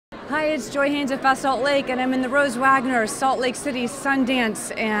Hi, it's Joy Haynes at FestSaltLake, and I'm in the Rose Wagner, Salt Lake City,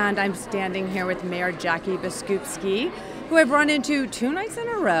 Sundance, and I'm standing here with Mayor Jackie Biskupski, who I've run into 2 nights in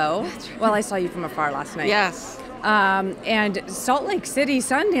a row. Well, I saw you from afar last night. Yes. And Salt Lake City,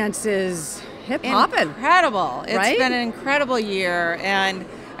 Sundance is hip-hopping. Incredible. It's right? been an incredible year, and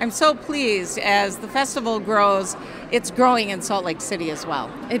I'm so pleased as the festival grows, it's growing in Salt Lake City as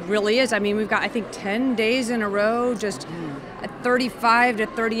well. It really is. I mean, we've got, I think, 10 days in a row, just 35 to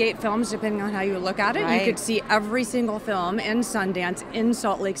 38 films, depending on how you look at it. Right. You could see every single film in Sundance in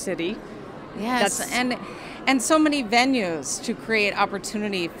Salt Lake City. Yes, and so many venues to create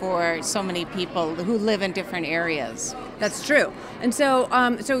opportunity for so many people who live in different areas. That's true. And so,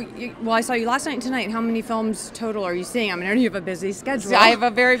 well, I saw you last night and tonight. How many films total are you seeing? I mean, I know you have a busy schedule. I have a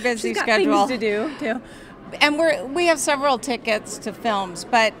very busy She's got schedule. things to do, too. And we have several tickets to films,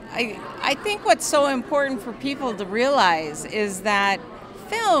 but I think what's so important for people to realize is that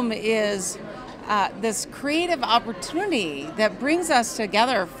film is this creative opportunity that brings us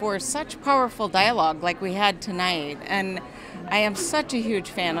together for such powerful dialogue like we had tonight. And I am such a huge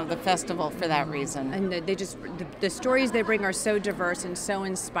fan of the festival for that reason. And the stories they bring are so diverse and so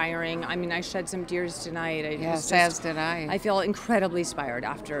inspiring. I mean, I shed some tears tonight. Yes, as did I. I feel incredibly inspired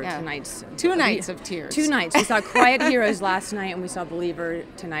after tonight's. 2 nights of tears. 2 nights. We saw Quiet Heroes last night and we saw Believer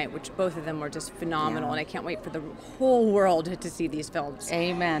tonight, which both of them were just phenomenal. Yeah. And I can't wait for the whole world to see these films.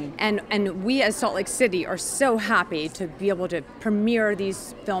 Amen. And we as Salt Lake City are so happy to be able to premiere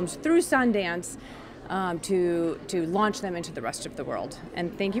these films through Sundance. To launch them into the rest of the world.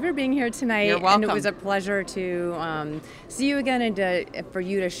 And thank you for being here tonight. You're welcome. And it was a pleasure to see you again and for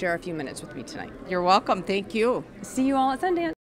you to share a few minutes with me tonight. You're welcome. Thank you. See you all at Sundance.